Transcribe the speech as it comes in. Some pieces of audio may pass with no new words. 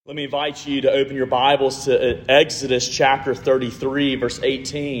Let me invite you to open your Bibles to Exodus chapter 33, verse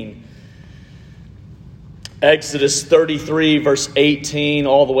 18. Exodus 33, verse 18,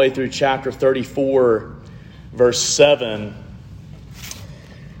 all the way through chapter 34, verse 7.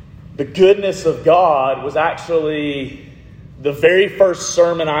 The goodness of God was actually the very first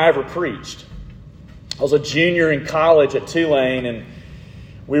sermon I ever preached. I was a junior in college at Tulane, and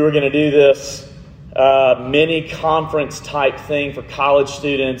we were going to do this mini conference type thing for college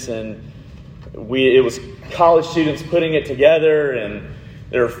students, and it was college students putting it together, and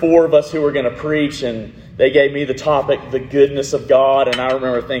there were four of us who were going to preach, and they gave me the topic, the goodness of God, and I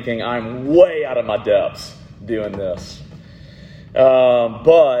remember thinking, I'm way out of my depths doing this.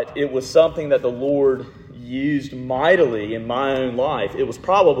 But it was something that the Lord used mightily in my own life. It was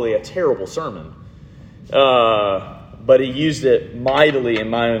probably a terrible sermon. But He used it mightily in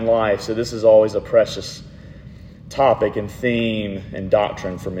my own life. So this is always a precious topic and theme and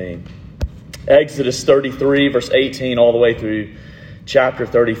doctrine for me. Exodus 33, verse 18, all the way through chapter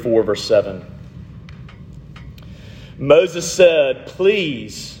 34, verse 7. Moses said,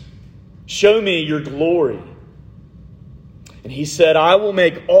 "Please show me your glory." And he said, "I will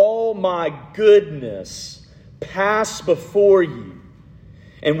make all my goodness pass before you,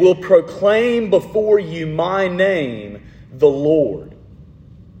 and will proclaim before you my name, the Lord.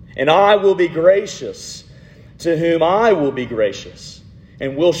 And I will be gracious to whom I will be gracious,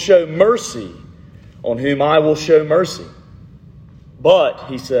 and will show mercy on whom I will show mercy. But,"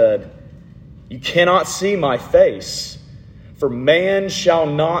 he said, "you cannot see my face, for man shall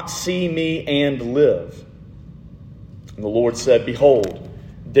not see me and live." And the Lord said, "Behold,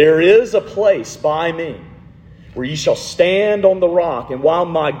 there is a place by me, where you shall stand on the rock, and while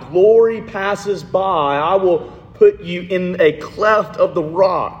my glory passes by, I will put you in a cleft of the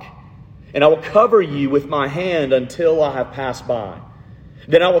rock, and I will cover you with my hand until I have passed by.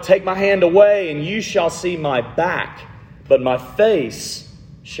 Then I will take my hand away, and you shall see my back, but my face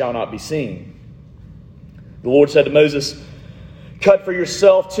shall not be seen." The Lord said to Moses, "Cut for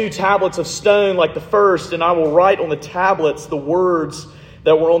yourself 2 tablets of stone like the first, and I will write on the tablets the words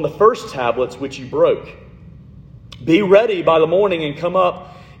that were on the first tablets which you broke. Be ready by the morning and come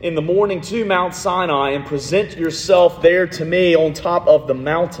up in the morning to Mount Sinai and present yourself there to me on top of the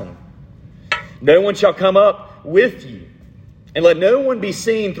mountain. No one shall come up with you, and let no one be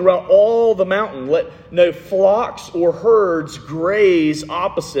seen throughout all the mountain. Let no flocks or herds graze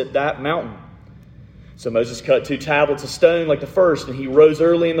opposite that mountain." So Moses cut 2 tablets of stone like the first, and he rose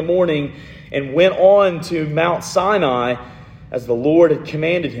early in the morning and went on to Mount Sinai as the Lord had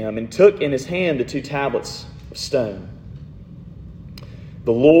commanded him, and took in his hand the 2 tablets of stone.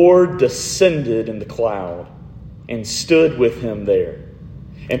 The Lord descended in the cloud and stood with him there,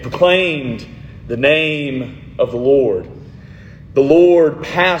 and proclaimed the name of the Lord. The Lord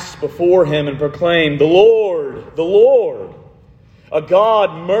passed before him and proclaimed, the Lord, a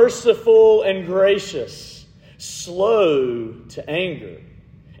God merciful and gracious, slow to anger,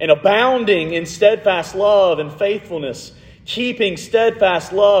 and abounding in steadfast love and faithfulness, keeping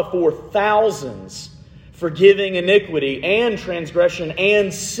steadfast love for thousands, forgiving iniquity and transgression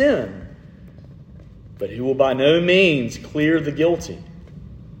and sin, but who will by no means clear the guilty,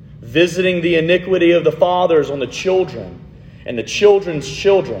 visiting the iniquity of the fathers on the children and the children's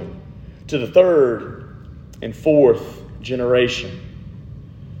children to the 3rd and 4th generation.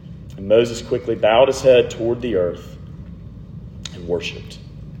 And Moses quickly bowed his head toward the earth and worshipped.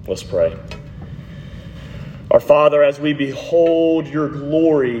 Let's pray. Our Father, as we behold your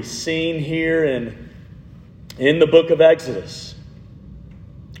glory seen here in the book of Exodus,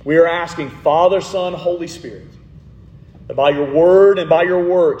 we are asking, Father, Son, Holy Spirit, that by your word and by your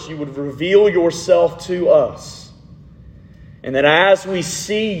works you would reveal yourself to us. And that as we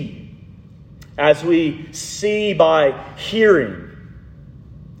see by hearing,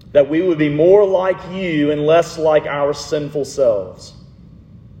 that we would be more like you and less like our sinful selves.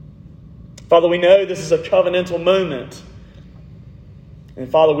 Father, we know this is a covenantal moment. And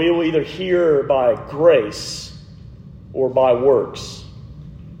Father, we will either hear by grace or by works.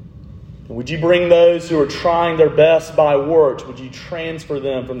 And would you bring those who are trying their best by works, would you transfer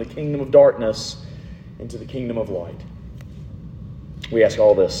them from the kingdom of darkness into the kingdom of light? We ask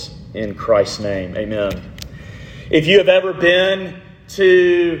all this in Christ's name. Amen. If you have ever been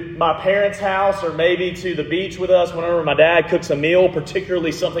to my parents' house or maybe to the beach with us whenever my dad cooks a meal,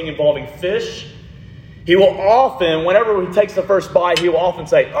 particularly something involving fish, he will often, whenever he takes the first bite, he will often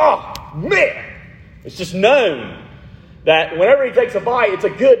say, "Oh, man!" It's just known that whenever he takes a bite, it's a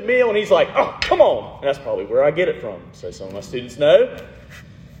good meal, and he's like, "Oh, come on." And that's probably where I get it from. So some of my students know.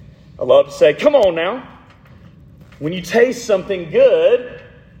 I love to say, "Come on now." When you taste something good,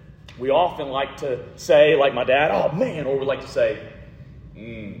 we often like to say, like my dad, oh man, or we like to say,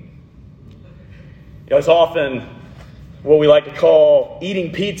 It's often what we like to call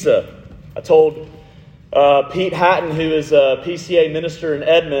eating pizza. I told Pete Hatton, who is a PCA minister in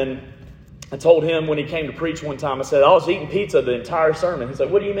Edmond, I told him when he came to preach one time, I said, I was eating pizza the entire sermon. He said,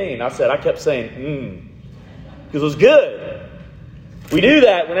 what do you mean? I said, I kept saying, because it was good. We do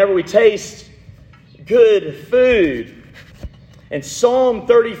that whenever we taste good food. And Psalm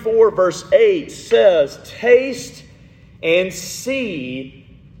 34 verse 8 says, taste and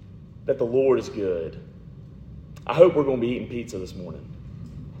see that the Lord is good. I hope we're going to be eating pizza this morning.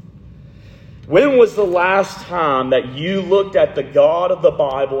 When was the last time that you looked at the God of the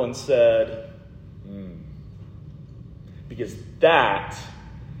Bible and said, because that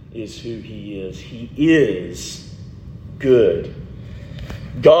is who He is. He is good.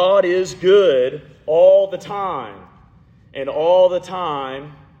 God is good all the time. And all the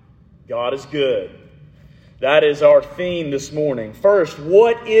time, God is good. That is our theme this morning. First,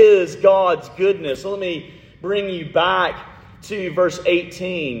 what is God's goodness? So let me bring you back to verse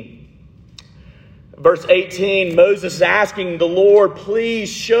 18. Verse 18, Moses is asking the Lord, please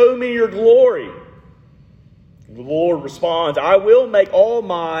show me your glory. The Lord responds, I will make all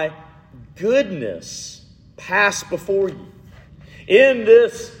my goodness pass before you. In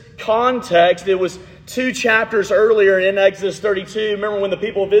this context, it was 2 chapters earlier in Exodus 32. Remember when the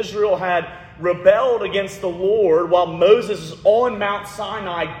people of Israel had rebelled against the Lord while Moses is on Mount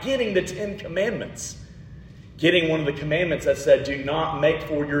Sinai getting the 10 Commandments. Getting one of the commandments that said, do not make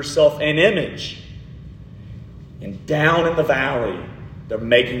for yourself an image. And down in the valley, they're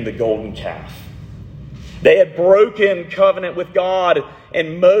making the golden calf. They had broken covenant with God,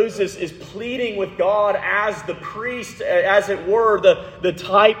 and Moses is pleading with God as the priest, as it were, the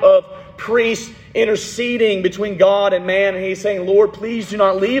type of priest interceding between God and man. And he's saying, Lord, please do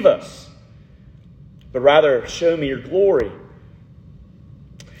not leave us, but rather show me your glory.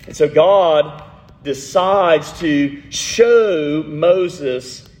 And so God decides to show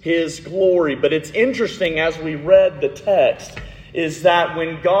Moses His glory. But it's interesting as we read the text is that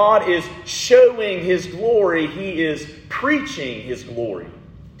when God is showing His glory, He is preaching His glory.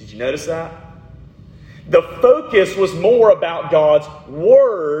 Did you notice that? The focus was more about God's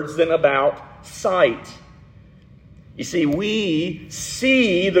words than about sight. You see, we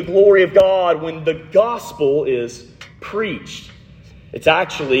see the glory of God when the gospel is preached. It's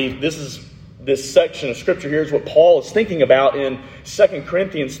actually, this section of Scripture here is what Paul is thinking about in 2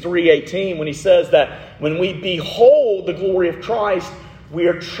 Corinthians 3:18 when he says that when we behold the glory of Christ, we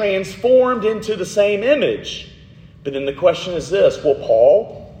are transformed into the same image. But then the question is this, well,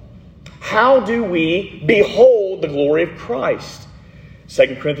 Paul, how do we behold the glory of Christ?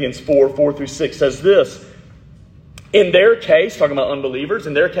 2 Corinthians 4:4-6 says this, in their case, talking about unbelievers,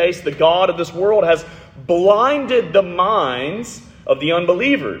 in their case, the God of this world has blinded the minds of the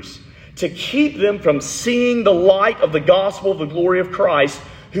unbelievers to keep them from seeing the light of the gospel of the glory of Christ,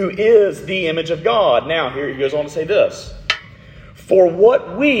 who is the image of God. Now, here he goes on to say this. For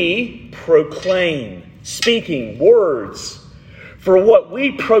what we proclaim, speaking words, for what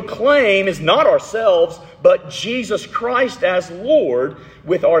we proclaim is not ourselves, but Jesus Christ as Lord,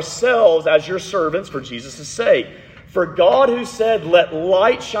 with ourselves as your servants for Jesus' sake. For God who said, let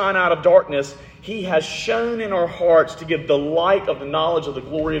light shine out of darkness, He has shown in our hearts to give the light of the knowledge of the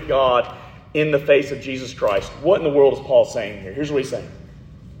glory of God in the face of Jesus Christ. What in the world is Paul saying here? Here's what he's saying.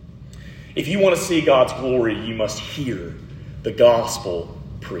 If you want to see God's glory, you must hear the gospel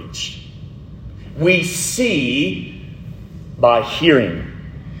preached. We see by hearing.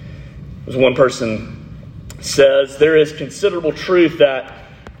 As one person says, there is considerable truth that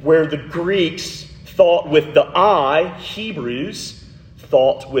where the Greeks thought with the eye, Hebrews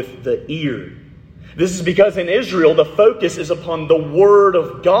thought with the ear. This is because in Israel, the focus is upon the Word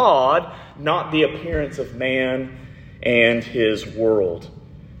of God, not the appearance of man and his world.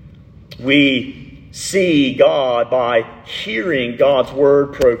 We see God by hearing God's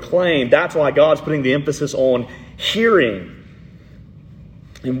Word proclaimed. That's why God's putting the emphasis on hearing.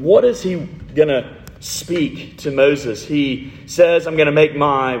 And what is He going to speak to Moses? He says, I'm going to make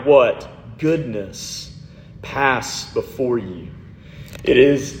my, what? Goodness pass before you. It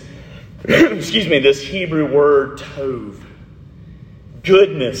is, this Hebrew word tov.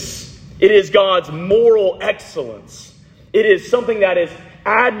 Goodness. It is God's moral excellence. It is something that is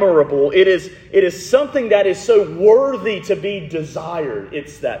admirable. It is something that is so worthy to be desired.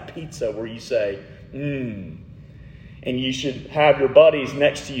 It's that pizza where you say, and you should have your buddies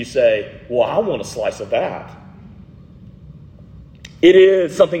next to you say, well, I want a slice of that. It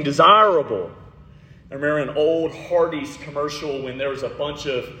is something desirable. I remember an old Hardee's commercial when there was a bunch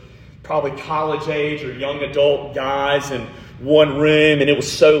of probably college age or young adult guys in one room, and it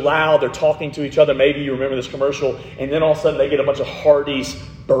was so loud, they're talking to each other. Maybe you remember this commercial, and then all of a sudden they get a bunch of Hardee's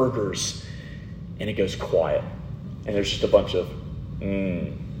burgers, and it goes quiet, and there's just a bunch of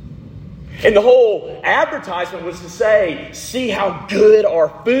And the whole advertisement was to say, see how good our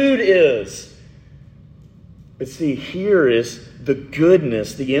food is. But see, here is the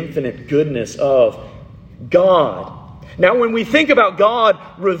goodness, the infinite goodness of God. Now, when we think about God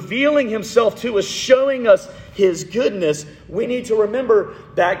revealing himself to us, showing us his goodness, we need to remember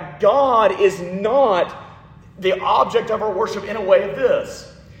that God is not the object of our worship in a way of this.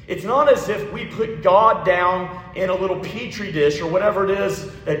 It's not as if we put God down in a little petri dish or whatever it is.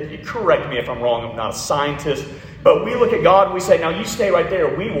 Correct me if I'm wrong, I'm not a scientist. But we look at God and we say, now you stay right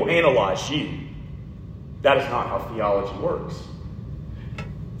there, we will analyze you. That is not how theology works.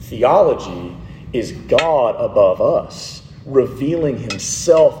 Theology is God above us, revealing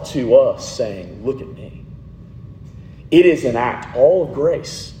himself to us, saying, look at me. It is an act all of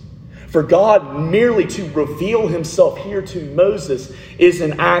grace. For God merely to reveal himself here to Moses is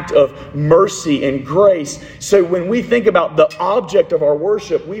an act of mercy and grace. So when we think about the object of our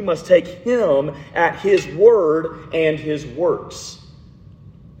worship, we must take him at his word and his works.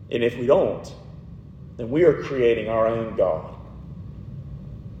 And if we don't, then we are creating our own God.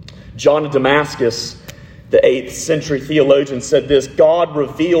 John of Damascus, the 8th century theologian, said this: God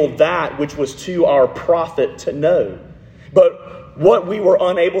revealed that which was to our profit to know. But what we were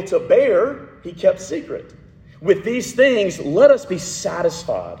unable to bear, he kept secret. With these things, let us be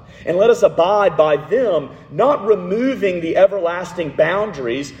satisfied, and let us abide by them, not removing the everlasting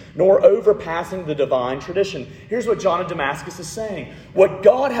boundaries, nor overpassing the divine tradition. Here's what John of Damascus is saying. What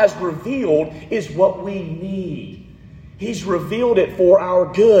God has revealed is what we need. He's revealed it for our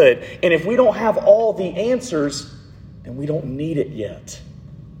good. And if we don't have all the answers, then we don't need it yet.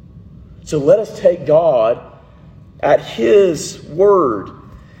 So let us take God at his word.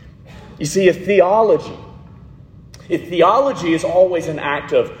 You see, if theology is always an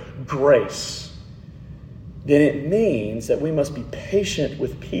act of grace, then it means that we must be patient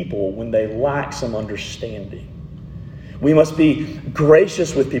with people when they lack some understanding. We must be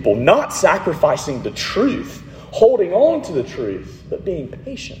gracious with people, not sacrificing the truth, holding on to the truth, but being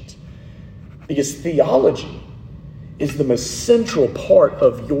patient. Because theology is the most central part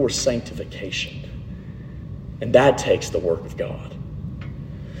of your sanctification. And that takes the work of God.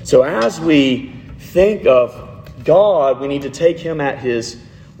 So as we think of God, we need to take him at his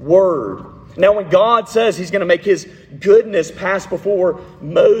word. Now, when God says he's going to make his goodness pass before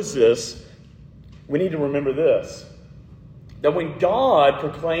Moses, we need to remember this: that when God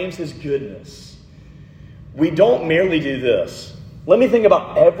proclaims his goodness, we don't merely do this. Let me think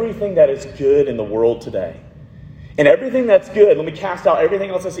about everything that is good in the world today. And everything that's good, let me cast out everything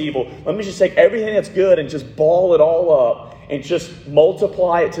else that's evil. Let me just take everything that's good and just ball it all up and just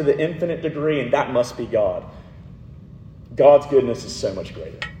multiply it to the infinite degree, and that must be God. God's goodness is so much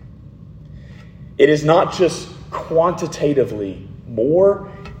greater. It is not just quantitatively more,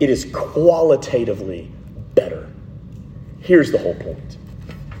 it is qualitatively better. Here's the whole point.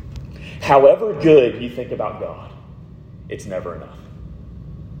 However good you think about God, it's never enough.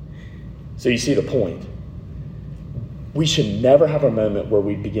 So you see the point. We should never have a moment where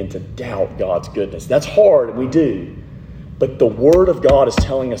we begin to doubt God's goodness. That's hard, we do. But the Word of God is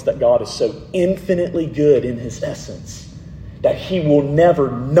telling us that God is so infinitely good in his essence that he will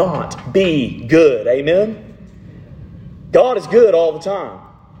never not be good. Amen? God is good all the time.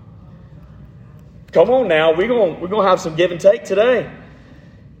 Come on now, we're going to have some give and take today.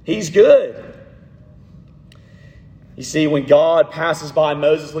 He's good. You see, when God passes by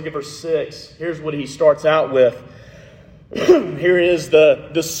Moses, look at verse 6. Here's what he starts out with. Here is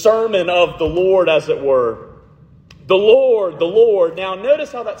the sermon of the Lord, as it were. The Lord, the Lord. Now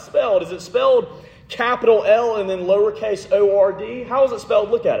notice how that's spelled. Is it spelled capital L and then lowercase O-R-D? How is it spelled?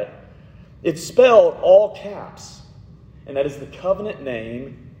 Look at it. It's spelled all caps. And that is the covenant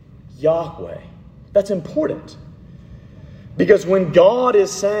name Yahweh. That's important. Because when God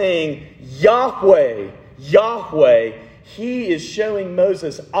is saying Yahweh, Yahweh, he is showing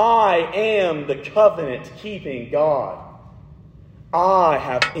Moses, I am the covenant-keeping God. I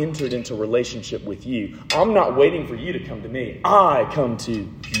have entered into relationship with you. I'm not waiting for you to come to me. I come to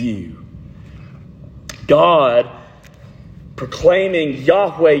you. God proclaiming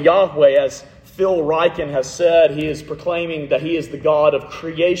Yahweh, Yahweh, as Phil Ryken has said, he is proclaiming that he is the God of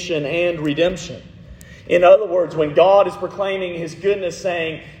creation and redemption. In other words, when God is proclaiming his goodness,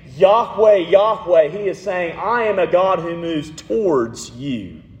 saying, Yahweh, Yahweh, he is saying, I am a God who moves towards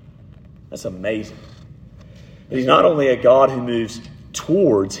you. That's amazing. But he's not only a God who moves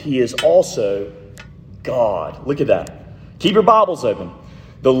towards, he is also God. Look at that. Keep your Bibles open.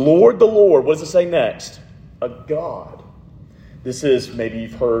 The Lord, what does it say next? A God. This is, maybe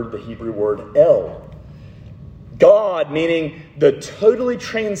you've heard the Hebrew word El. God, meaning the totally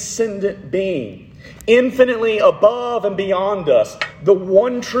transcendent being, infinitely above and beyond us, the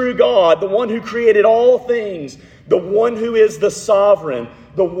one true God, the one who created all things, the one who is the sovereign,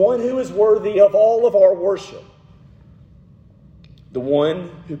 the one who is worthy of all of our worship, the one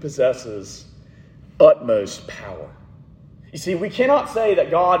who possesses utmost power. You see, we cannot say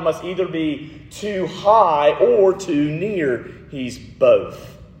that God must either be too high or too near. He's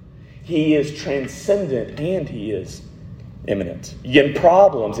both. He is transcendent and he is immanent. You get in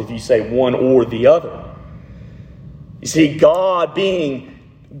problems if you say one or the other. You see, God being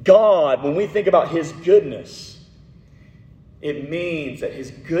God, when we think about his goodness, it means that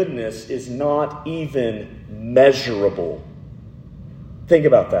his goodness is not even measurable. Think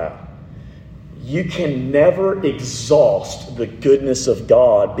about that. You can never exhaust the goodness of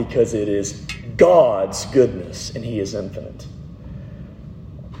God because it is God's goodness and he is infinite.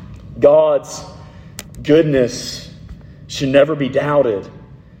 God's goodness should never be doubted,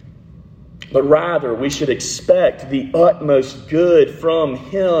 but rather we should expect the utmost good from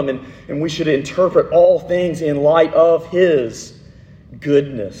him, and we should interpret all things in light of his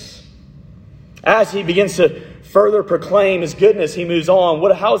goodness. As he begins to further proclaim his goodness, he moves on.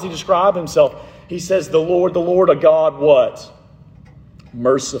 How does he describe himself? He says, the Lord, a God, what?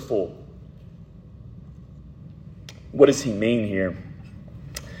 Merciful. What does he mean here?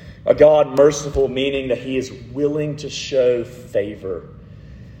 A God merciful, meaning that he is willing to show favor.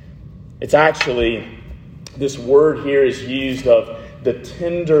 It's actually, this word here is used of the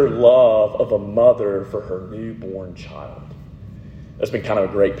tender love of a mother for her newborn child. That's been kind of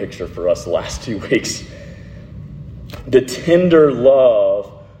a great picture for us the last 2 weeks. The tender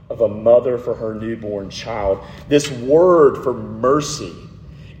love of a mother for her newborn child. This word for mercy,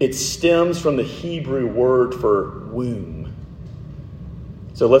 it stems from the Hebrew word for womb.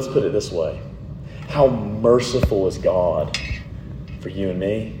 So let's put it this way. How merciful is God for you and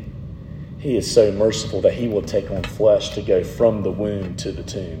me? He is so merciful that he will take on flesh to go from the womb to the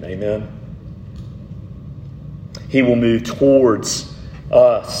tomb. Amen? He will move towards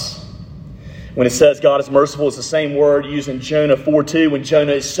us. When it says God is merciful, it's the same word used in Jonah 4:2 when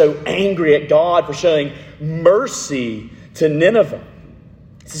Jonah is so angry at God for showing mercy to Nineveh.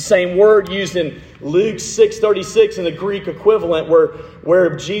 It's the same word used in Luke 6:36 in the Greek equivalent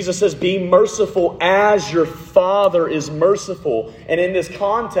where Jesus says, be merciful as your Father is merciful. And in this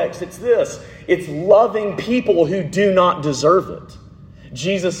context, it's this. It's loving people who do not deserve it.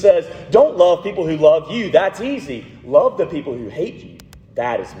 Jesus says, don't love people who love you. That's easy. Love the people who hate you.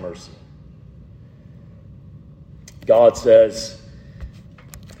 That is mercy. God says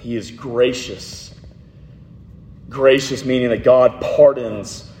he is gracious. Gracious meaning that God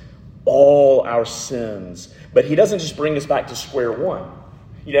pardons all our sins. But he doesn't just bring us back to square one.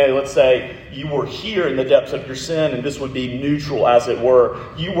 You know, let's say you were here in the depths of your sin and this would be neutral, as it were.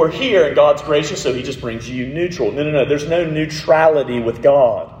 You were here and God's gracious, so he just brings you neutral. No. There's no neutrality with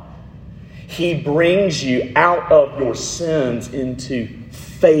God. He brings you out of your sins into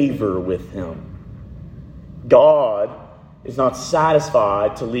favor with him. God is not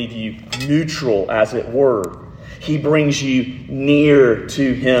satisfied to leave you neutral, as it were. He brings you near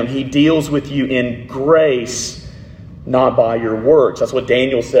to him. He deals with you in grace, not by your works. That's what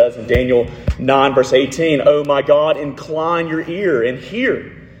Daniel says in Daniel 9, verse 18. Oh my God, incline your ear and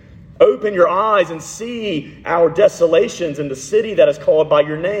hear. Open your eyes and see our desolations in the city that is called by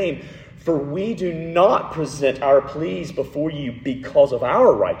your name. For we do not present our pleas before you because of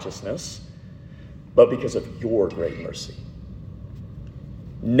our righteousness, but because of your great mercy.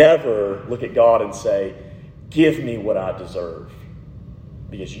 Never look at God and say, give me what I deserve,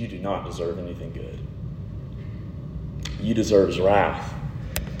 because you do not deserve anything good. You deserve his wrath.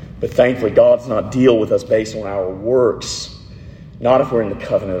 But thankfully, God does not deal with us based on our works, not if we're in the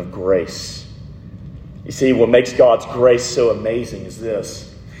covenant of grace. You see, what makes God's grace so amazing is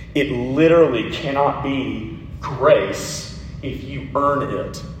this. It literally cannot be grace if you earn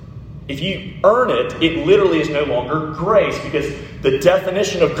it. If you earn it, it literally is no longer grace, because the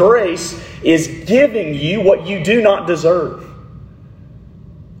definition of grace is giving you what you do not deserve.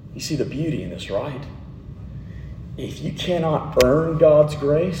 You see the beauty in this, right? If you cannot earn God's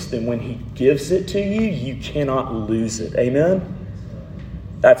grace, then when he gives it to you, you cannot lose it. Amen?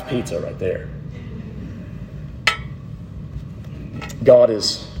 That's pizza right there. God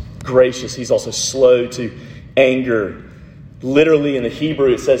is gracious. He's also slow to anger. Literally in the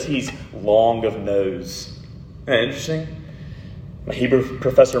Hebrew, it says he's long of nose. Isn't that interesting? My Hebrew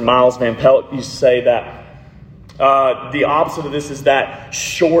professor Miles Van Pelt used to say that the opposite of this is that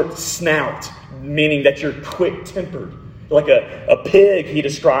short snout, meaning that you're quick-tempered. Like a pig, he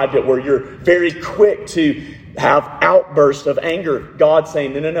described it, where you're very quick to have outbursts of anger. God's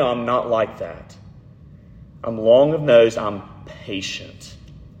saying, no, I'm not like that. I'm long of nose, I'm patient.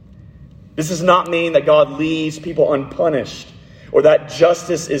 This does not mean that God leaves people unpunished or that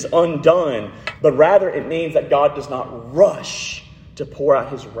justice is undone, but rather it means that God does not rush to pour out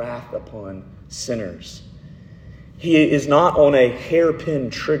his wrath upon sinners. He is not on a hairpin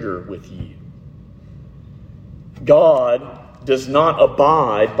trigger with you. God does not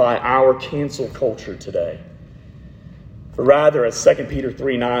abide by our cancel culture today. But rather, as 2 Peter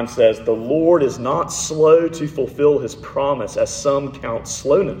 3:9 says, the Lord is not slow to fulfill his promise, as some count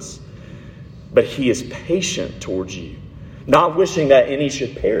slowness, but he is patient towards you, not wishing that any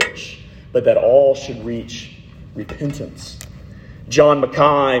should perish, but that all should reach repentance. John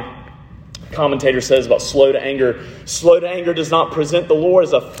Mackay, commentator, says about slow to anger does not present the Lord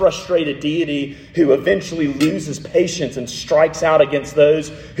as a frustrated deity who eventually loses patience and strikes out against those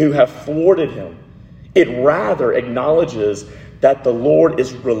who have thwarted him. It rather acknowledges that the Lord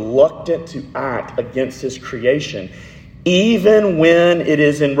is reluctant to act against his creation, even when it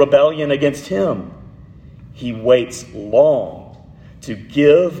is in rebellion against him. He waits long to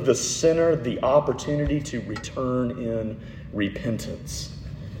give the sinner the opportunity to return in repentance.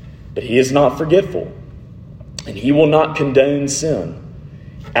 But he is not forgetful, and he will not condone sin.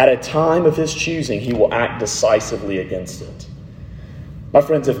 At a time of his choosing, he will act decisively against it. My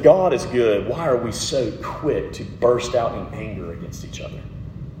friends, if God is good, why are we so quick to burst out in anger against each other?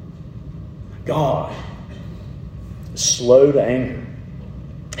 God is slow to anger.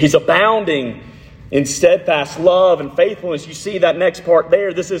 He's abounding in steadfast love and faithfulness. You see that next part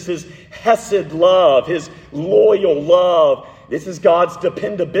there. This is his hesed love, his loyal love. This is God's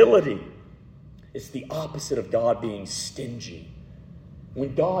dependability. It's the opposite of God being stingy.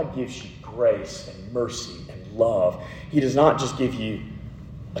 When God gives you grace and mercy and love, he does not just give you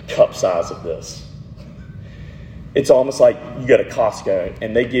a cup size of this. It's almost like you go to Costco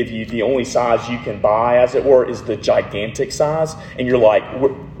and they give you the only size you can buy, as it were, is the gigantic size. And you're like,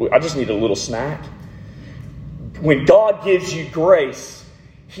 I just need a little snack. When God gives you grace,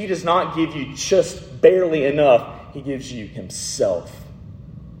 he does not give you just barely enough. He gives you himself.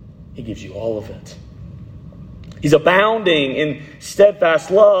 He gives you all of it. He's abounding in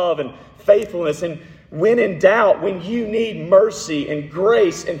steadfast love and faithfulness. And when in doubt, when you need mercy and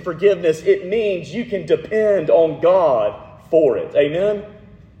grace and forgiveness, it means you can depend on God for it. Amen?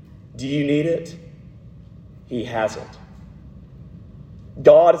 Do you need it? He has it.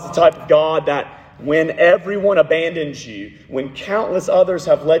 God is the type of God that when everyone abandons you, when countless others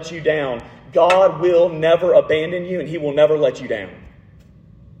have let you down, God will never abandon you and he will never let you down.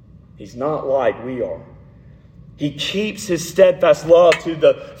 He's not like we are. He keeps his steadfast love to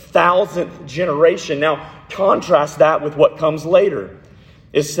the 1,000th generation. Now, contrast that with what comes later.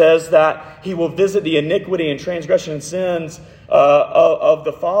 It says that he will visit the iniquity and transgression and sins of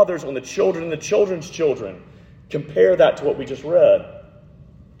the fathers on the children and the children's children. Compare that to what we just read.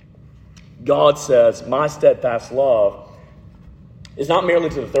 God says, my steadfast love is not merely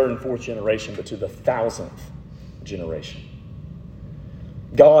to the 3rd and 4th generation, but to the 1,000th generation.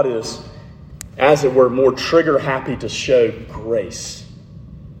 God is, as it were, more trigger happy to show grace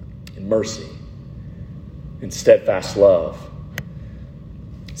and mercy and steadfast love.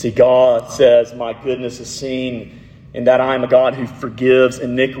 See, God says, my goodness is seen in that I am a God who forgives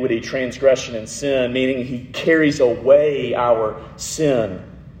iniquity, transgression, and sin, meaning he carries away our sin.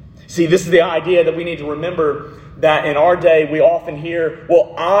 See, this is the idea that we need to remember, that in our day we often hear,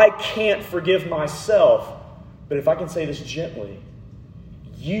 well, I can't forgive myself. But if I can say this gently,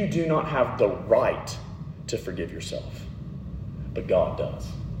 you do not have the right to forgive yourself, but God does.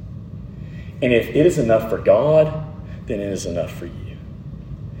 And if it is enough for God, then it is enough for you.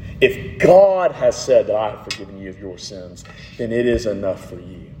 If God has said that I have forgiven you of your sins, then it is enough for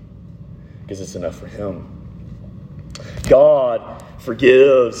you, because it's enough for him. God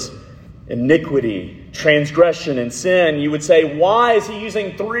forgives iniquity, transgression, and sin. You would say, why is he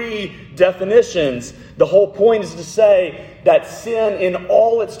using 3 definitions? The whole point is to say that sin in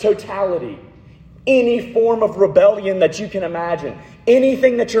all its totality, any form of rebellion that you can imagine,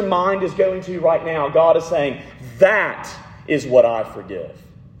 anything that your mind is going to right now, God is saying, that is what I forgive.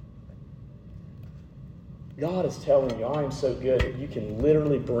 God is telling you, I am so good that you can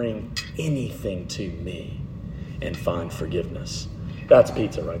literally bring anything to me and find forgiveness. That's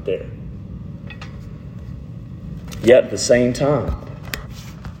pizza right there. Yet at the same time,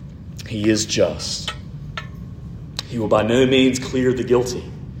 he is just. He will by no means clear the guilty.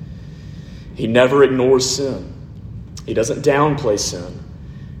 He never ignores sin. He doesn't downplay sin.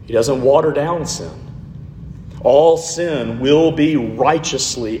 He doesn't water down sin. All sin will be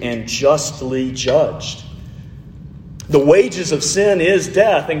righteously and justly judged. The wages of sin is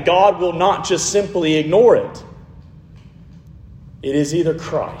death, and God will not just simply ignore it. It is either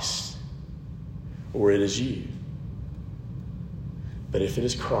Christ or it is you. But if it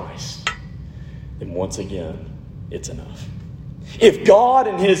is Christ, then once again, it's enough. If God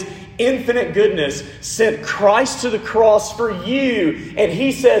in his infinite goodness sent Christ to the cross for you, and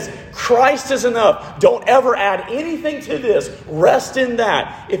he says, Christ is enough, don't ever add anything to this, rest in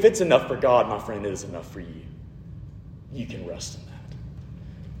that. If it's enough for God, my friend, it is enough for you. You can rest in that.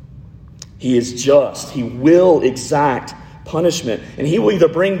 He is just. He will exact punishment, and he will either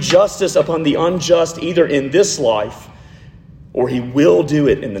bring justice upon the unjust either in this life or he will do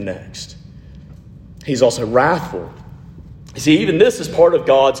it in the next. He's also wrathful. See, even this is part of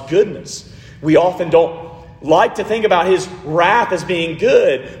God's goodness. We often don't like to think about his wrath as being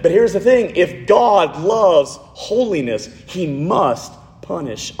good, but here's the thing. If God loves holiness, he must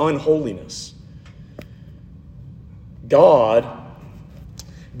punish unholiness. God,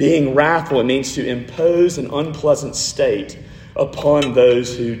 being wrathful, it means to impose an unpleasant state upon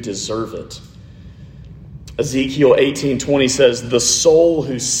those who deserve it. Ezekiel 18:20 says, "The soul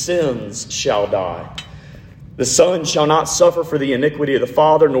who sins shall die. The son shall not suffer for the iniquity of the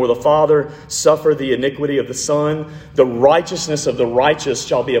father, nor the father suffer the iniquity of the son. The righteousness of the righteous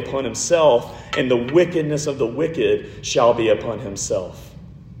shall be upon himself, and the wickedness of the wicked shall be upon himself."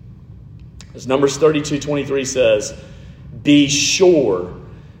 As Numbers 32:23 says, "Be sure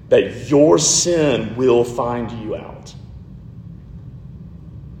that your sin will find you out."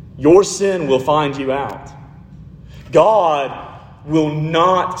 Your sin will find you out. God will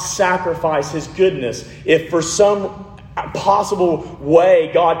not sacrifice his goodness. If for some possible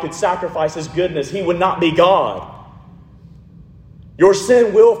way God could sacrifice his goodness, he would not be God. Your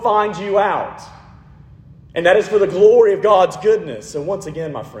sin will find you out. And that is for the glory of God's goodness. So once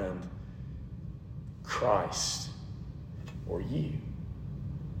again, my friend, Christ or you.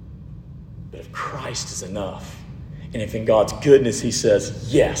 But if Christ is enough, and if in God's goodness he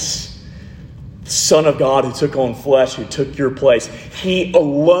says, yes, the Son of God who took on flesh, who took your place, he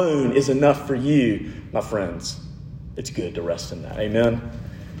alone is enough for you, my friends. It's good to rest in that. Amen?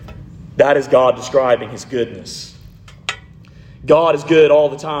 That is God describing his goodness. God is good all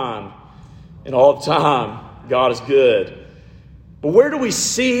the time. And all the time, God is good. But where do we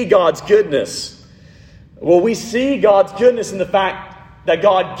see God's goodness? Well, we see God's goodness in the fact that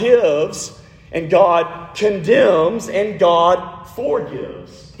God gives, and God condemns, and God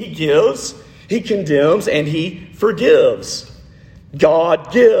forgives. He gives, he condemns, and he forgives.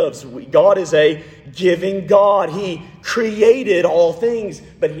 God gives. God is a giving God. He created all things,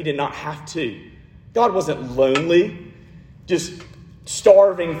 but he did not have to. God wasn't lonely, just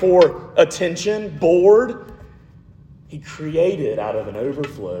starving for attention, bored. He created out of an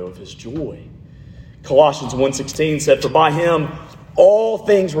overflow of his joy. Colossians 1:16 said, "For by him all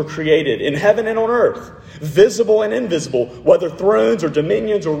things were created, in heaven and on earth, visible and invisible, whether thrones or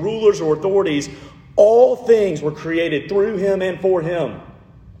dominions or rulers or authorities, all things were created through him and for him."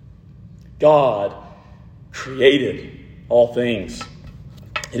 God created all things.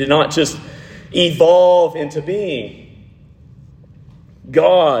 He did not just evolve into being.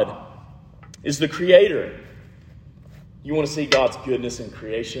 God is the creator. You want to see God's goodness in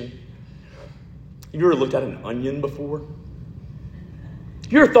creation? Have you ever looked at an onion before?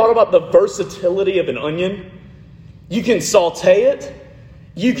 Have you ever thought about the versatility of an onion? You can saute it.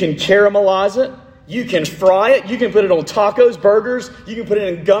 You can caramelize it. You can fry it. You can put it on tacos, burgers. You can put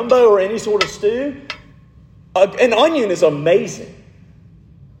it in gumbo or any sort of stew. An onion is amazing.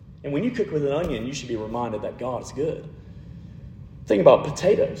 And when you cook with an onion, you should be reminded that God is good. Think about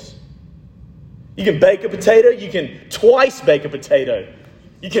potatoes. You can bake a potato. You can twice bake a potato.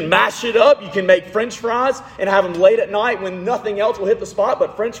 You can mash it up. You can make French fries and have them late at night when nothing else will hit the spot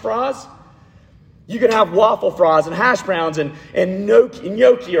but French fries. You can have waffle fries and hash browns and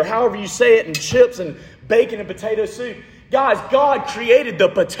gnocchi, or however you say it, and chips and bacon and potato soup. Guys, God created the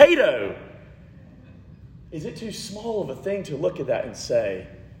potato. Is it too small of a thing to look at that and say,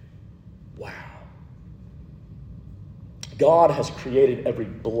 wow? God has created every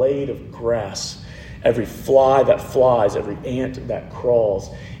blade of grass, every fly that flies, every ant that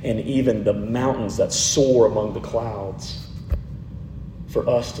crawls, and even the mountains that soar among the clouds, for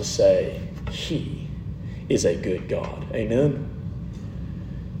us to say, he is a good God. Amen?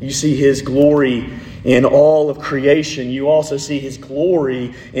 You see his glory in all of creation. You also see his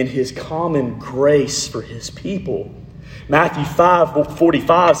glory in his common grace for his people. Matthew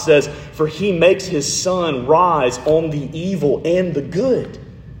 5:45 says, "For he makes his sun rise on the evil and the good."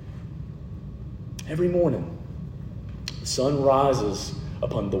 Every morning, the sun rises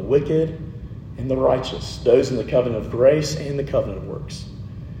upon the wicked and the righteous, those in the covenant of grace and the covenant of works.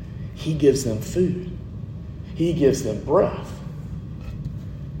 He gives them food. He gives them breath.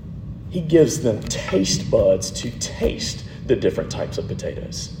 He gives them taste buds to taste the different types of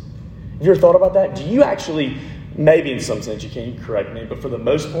potatoes. Have you ever thought about that? Do you actually, maybe in some sense you can correct me, but for the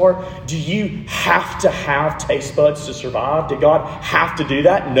most part, do you have to have taste buds to survive? Did God have to do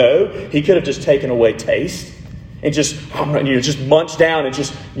that? No. He could have just taken away taste and just munch down and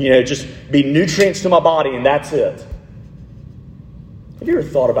just be nutrients to my body, and that's it. Have you ever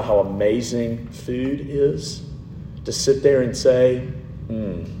thought about how amazing food is? To sit there and say,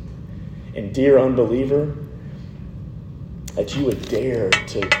 and dear unbeliever, that you would dare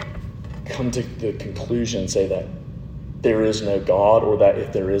to come to the conclusion and say that there is no God, or that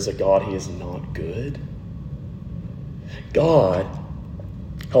if there is a God, he is not good. God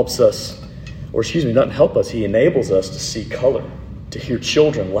helps us, doesn't help us. He enables us to see color, to hear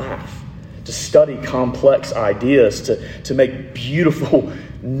children laugh, to study complex ideas, to make beautiful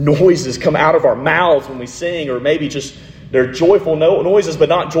noises come out of our mouths when we sing, or maybe just they're joyful noises but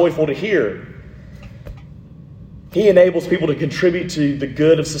not joyful to hear. He enables people to contribute to the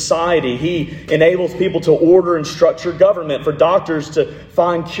good of society. He enables people to order and structure government, for doctors to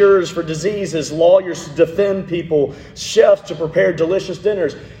find cures for diseases, lawyers to defend people, chefs to prepare delicious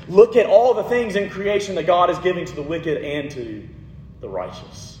dinners. Look at all the things in creation that God is giving to the wicked and to the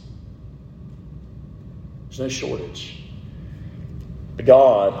righteous. There's no shortage. But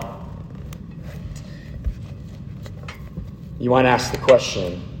God, you might ask the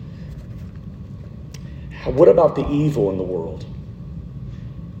question, what about the evil in the world?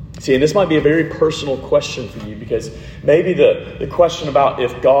 See, and this might be a very personal question for you, because maybe the question about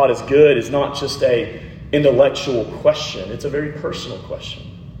if God is good is not just an intellectual question. It's a very personal question.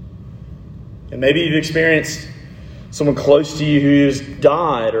 And maybe you've experienced someone close to you who's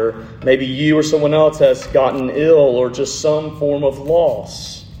died, or maybe you or someone else has gotten ill, or just some form of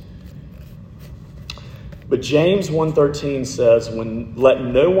loss. But James 1:13 says, "Let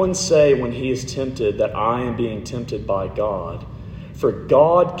no one say when he is tempted that I am being tempted by God. For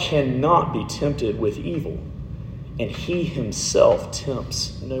God cannot be tempted with evil, and he himself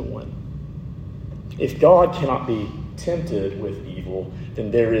tempts no one." If God cannot be tempted with evil,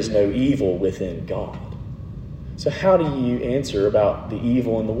 then there is no evil within God. So how do you answer about the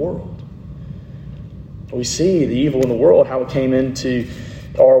evil in the world? We see the evil in the world, how it came into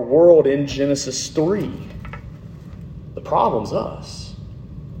our world in Genesis 3. The problem's us.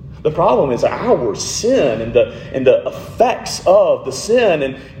 The problem is our sin and the effects of the sin,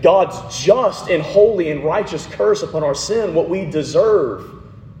 and God's just and holy and righteous curse upon our sin, what we deserve.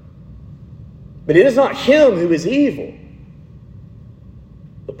 But it is not him who is evil.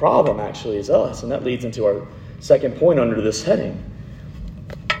 The problem actually is us, and that leads into our second point under this heading.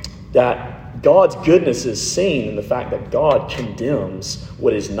 That God's goodness is seen in the fact that God condemns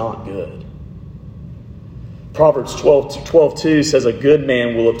what is not good. Proverbs 12:2 says, "A good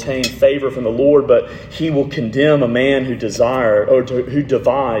man will obtain favor from the Lord, but he will condemn a man who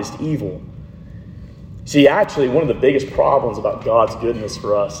devised evil." See, actually, one of the biggest problems about God's goodness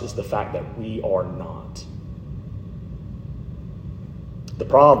for us is the fact that we are not. The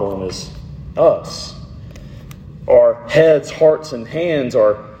problem is us. Our heads, hearts, and hands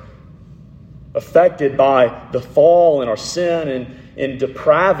are affected by the fall and our sin and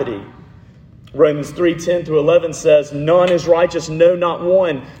depravity. Romans 3:10-11 says, "None is righteous, no, not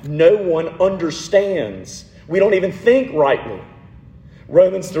one. No one understands." We don't even think rightly.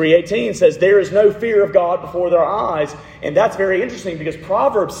 Romans 3:18 says, "There is no fear of God before their eyes." And that's very interesting, because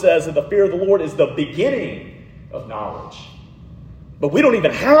Proverbs says that the fear of the Lord is the beginning of knowledge. But we don't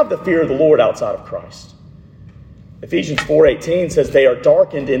even have the fear of the Lord outside of Christ. Ephesians 4:18 says they are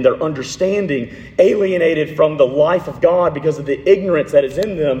darkened in their understanding, alienated from the life of God because of the ignorance that is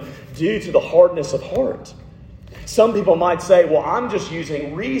in them due to the hardness of heart. Some people might say, well, I'm just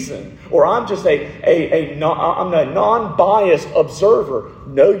using reason, or I'm just I'm a non-biased observer.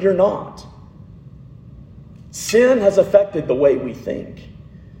 No, you're not. Sin has affected the way we think.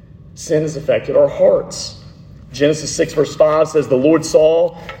 Sin has affected our hearts. Genesis 6:5 says, "The Lord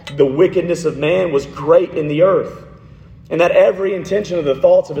saw the wickedness of man was great in the earth, and that every intention of the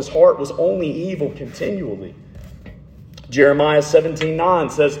thoughts of his heart was only evil continually." Jeremiah 17:9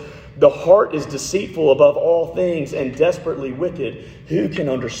 says, the heart is deceitful above all things and desperately wicked. Who can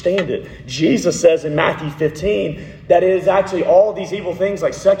understand it? Jesus says in Matthew 15 that it is actually all these evil things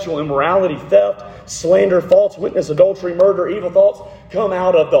like sexual immorality, theft, slander, false witness, adultery, murder, evil thoughts come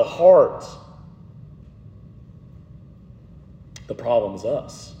out of the heart. The problem is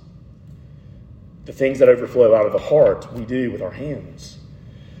us. The things that overflow out of the heart, we do with our hands.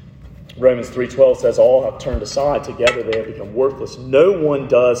 Romans 3:12 says, all have turned aside. Together they have become worthless. No one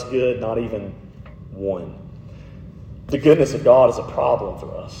does good, not even one. The goodness of God is a problem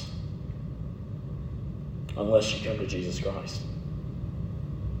for us unless you come to Jesus Christ.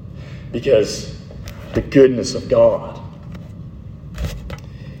 Because the goodness of God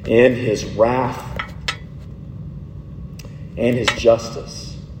and His wrath and His justice,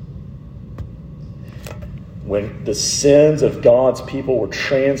 when the sins of God's people were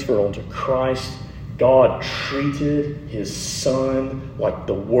transferred onto Christ, God treated His Son like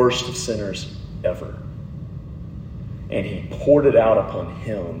the worst of sinners ever. And He poured it out upon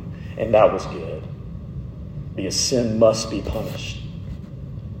Him, and that was good. Because sin must be punished.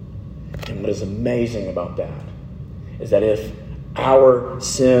 And what is amazing about that is that if our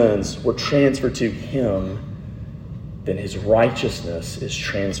sins were transferred to Him, then His righteousness is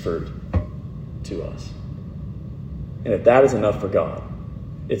transferred to us. And if that is enough for God,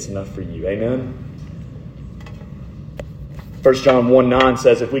 it's enough for you. Amen? 1 John 1:9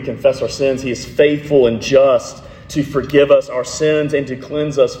 says, if we confess our sins, He is faithful and just to forgive us our sins and to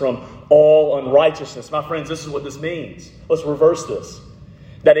cleanse us from all unrighteousness. My friends, this is what this means. Let's reverse this.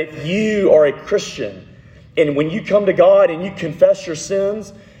 That if you are a Christian, and when you come to God and you confess your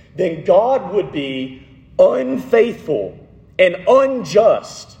sins, then God would be unfaithful and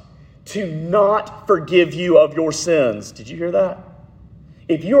unjust to not forgive you of your sins. Did you hear that?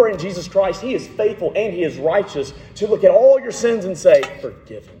 If you are in Jesus Christ, He is faithful and He is righteous to look at all your sins and say,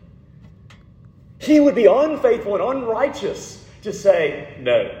 forgiven. He would be unfaithful and unrighteous to say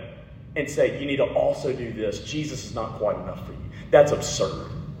no and say, you need to also do this. Jesus is not quite enough for you. That's absurd.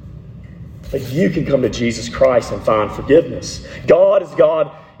 But you can come to Jesus Christ and find forgiveness. God is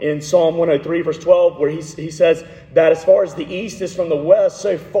God in Psalm 103, verse 12, where he says that as far as the east is from the west,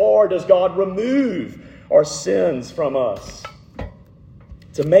 so far does God remove our sins from us.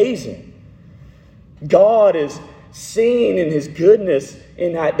 It's amazing. God is seen in His goodness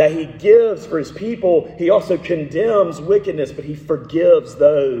in that He gives for His people. He also condemns wickedness, but He forgives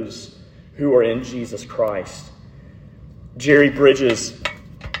those who are in Jesus Christ. Jerry Bridges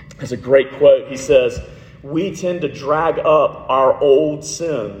has a great quote. He says, we tend to drag up our old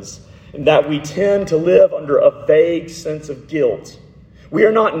sins, and that we tend to live under a vague sense of guilt. We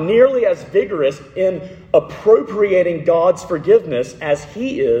are not nearly as vigorous in appropriating God's forgiveness as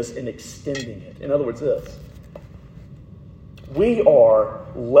He is in extending it. In other words, this. We are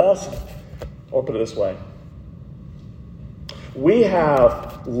less, or put it this way, we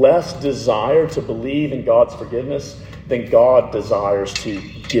have less desire to believe in God's forgiveness than God desires to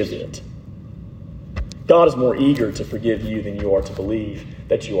give it. God is more eager to forgive you than you are to believe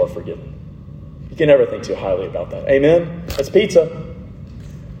that you are forgiven. You can never think too highly about that. Amen? That's pizza.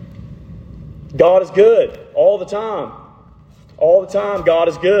 God is good all the time. All the time, God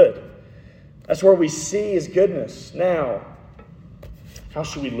is good. That's where we see His goodness. Now, how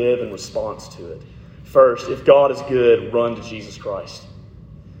should we live in response to it? First, if God is good, run to Jesus Christ.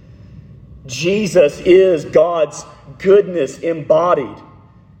 Jesus is God's goodness embodied.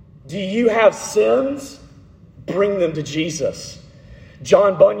 Do you have sins? Bring them to Jesus.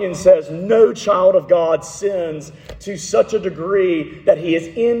 John Bunyan says, no child of God sins to such a degree that he is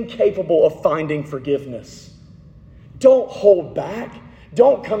incapable of finding forgiveness. Don't hold back.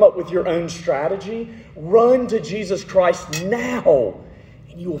 Don't come up with your own strategy. Run to Jesus Christ now,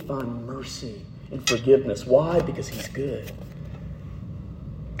 and you will find mercy and forgiveness. Why? Because He's good.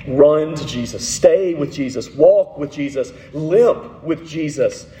 Run to Jesus. Stay with Jesus. Walk with Jesus. Limp with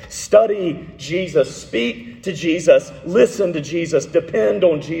Jesus. Study Jesus. Speak to Jesus. Listen to Jesus. Depend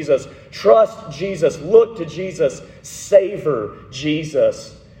on Jesus. Trust Jesus. Look to Jesus. Savor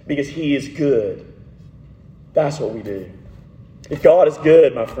Jesus, because He is good. That's what we do. If God is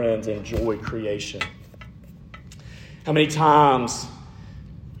good, my friends, enjoy creation. How many times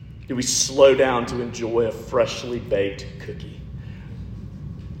do we slow down to enjoy a freshly baked cookie?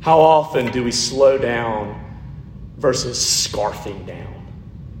 How often do we slow down versus scarfing down?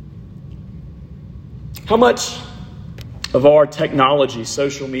 How much of our technology,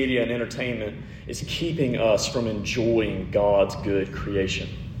 social media, and entertainment is keeping us from enjoying God's good creation?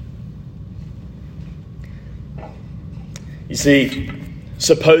 You see,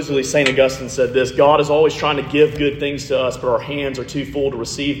 Supposedly, St. Augustine said this: God is always trying to give good things to us, but our hands are too full to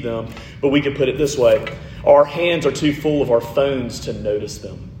receive them. But we could put it this way: our hands are too full of our phones to notice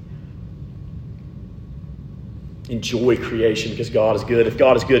them. Enjoy creation because God is good. If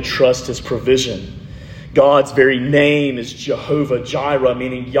God is good, trust His provision. God's very name is Jehovah Jireh,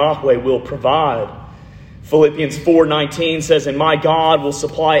 meaning Yahweh will provide. Philippians 4:19 says, "And my God will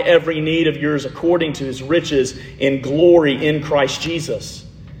supply every need of yours according to His riches in glory in Christ Jesus."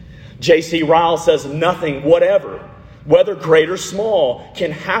 J.C. Ryle says, "Nothing whatever, whether great or small,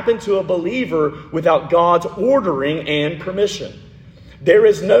 can happen to a believer without God's ordering and permission. There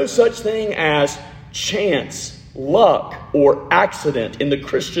is no such thing as chance, luck, or accident in the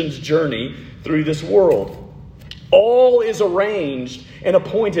Christian's journey through this world. All is arranged and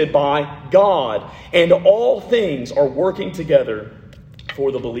appointed by God, and all things are working together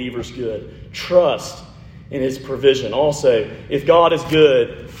for the believer's good." Trust in His provision. Also, if God is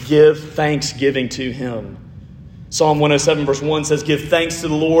good, give thanksgiving to Him. Psalm 107 verse 1 says, "Give thanks to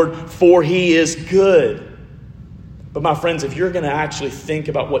the Lord, for He is good." But my friends, if you're going to actually think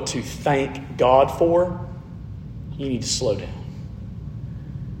about what to thank God for, you need to slow down.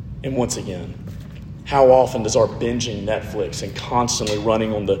 And once again, how often does our binging Netflix and constantly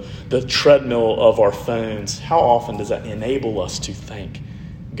running on the treadmill of our phones, how often does that enable us to thank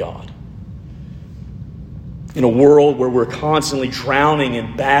God? In a world where we're constantly drowning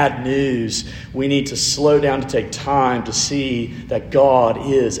in bad news, we need to slow down to take time to see that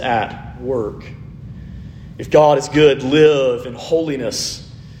God is at work. If God is good, live in holiness.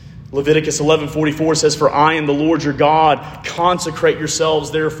 Leviticus 11:44 says, "For I am the Lord your God. Consecrate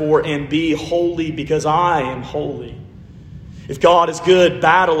yourselves, therefore, and be holy, because I am holy." If God is good,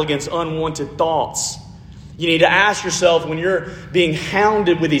 battle against unwanted thoughts. You need to ask yourself, when you're being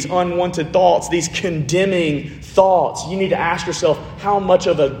hounded with these unwanted thoughts, these condemning thoughts, you need to ask yourself, how much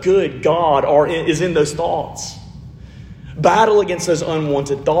of a good God is in those thoughts? Battle against those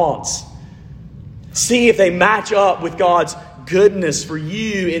unwanted thoughts. See if they match up with God's goodness for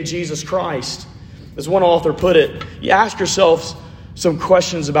you in Jesus Christ. As one author put it, you ask yourself some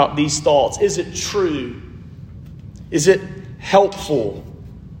questions about these thoughts. Is it true? Is it helpful?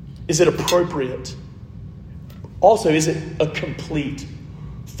 Is it appropriate? Also, is it a complete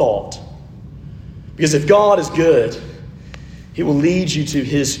thought? Because if God is good, He will lead you to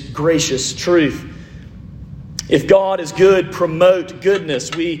His gracious truth. If God is good, promote goodness.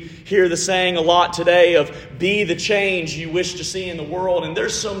 We hear the saying a lot today of be the change you wish to see in the world. And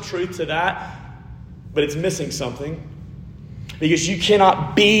there's some truth to that, but it's missing something. Because you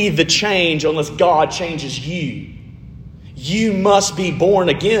cannot be the change unless God changes you. You must be born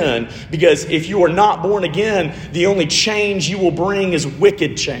again, because if you are not born again, the only change you will bring is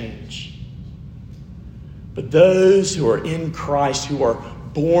wicked change. But those who are in Christ, who are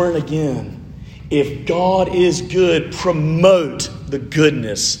born again, if God is good, promote the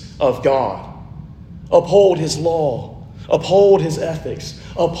goodness of God. Uphold His law. Uphold His ethics.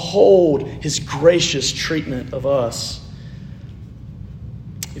 Uphold His gracious treatment of us.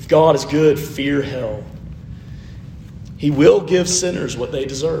 If God is good, fear hell. He will give sinners what they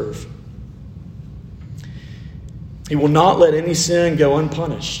deserve. He will not let any sin go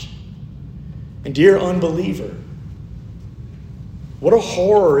unpunished. And dear unbeliever, what a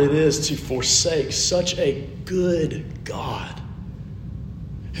horror it is to forsake such a good God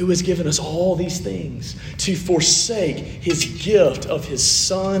who has given us all these things, to forsake His gift of His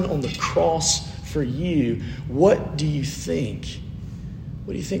Son on the cross for you. What do you think?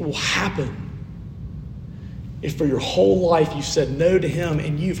 What do you think will happen if for your whole life you've said no to Him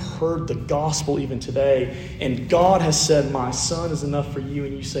and you've heard the gospel even today, and God has said, "My Son is enough for you,"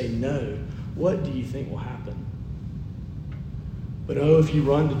 and you say no? What do you think will happen? But oh, if you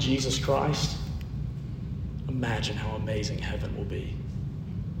run to Jesus Christ, imagine how amazing heaven will be.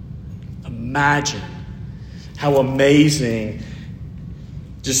 Imagine how amazing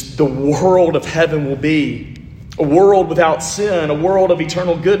just the world of heaven will be. A world without sin, a world of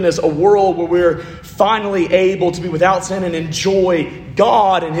eternal goodness, a world where we're finally able to be without sin and enjoy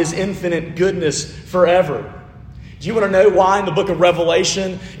God and His infinite goodness forever. Do you want to know why in the book of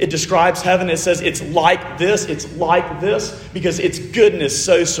Revelation it describes heaven? It says it's like this, because its goodness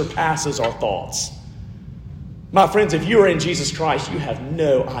so surpasses our thoughts. My friends, if you are in Jesus Christ, you have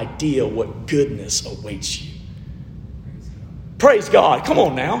no idea what goodness awaits you. Praise God. Come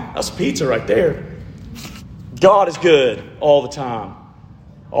on now. That's pizza right there. God is good all the time.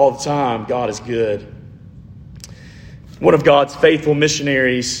 All the time, God is good. One of God's faithful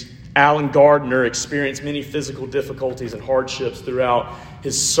missionaries, Alan Gardner, experienced many physical difficulties and hardships throughout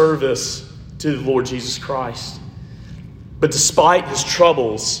his service to the Lord Jesus Christ. But despite his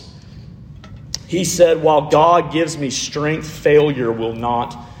troubles, he said, while God gives me strength, failure will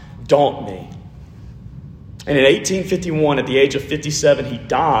not daunt me. And in 1851, at the age of 57, he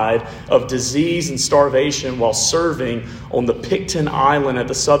died of disease and starvation while serving on the Picton Island at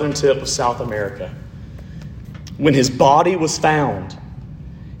the southern tip of South America. When his body was found,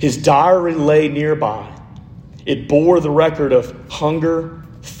 his diary lay nearby. It bore the record of hunger,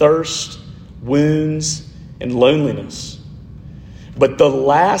 thirst, wounds, and loneliness. But the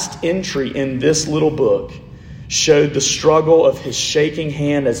last entry in this little book showed the struggle of his shaking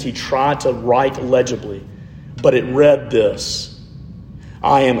hand as he tried to write legibly. But it read this: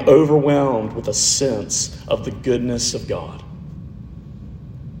 I am overwhelmed with a sense of the goodness of God.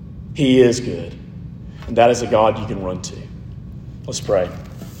 He is good, and that is a God you can run to. Let's pray.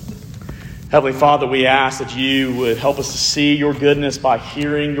 Heavenly Father, we ask that you would help us to see your goodness by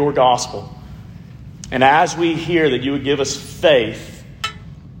hearing your gospel. And as we hear, that you would give us faith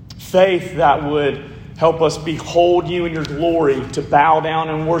that would help us behold you in your glory, to bow down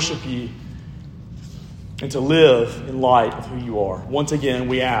and worship you, and to live in light of who you are. Once again,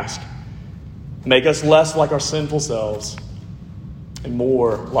 we ask, make us less like our sinful selves and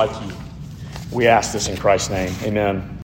more like you. We ask this in Christ's name. Amen.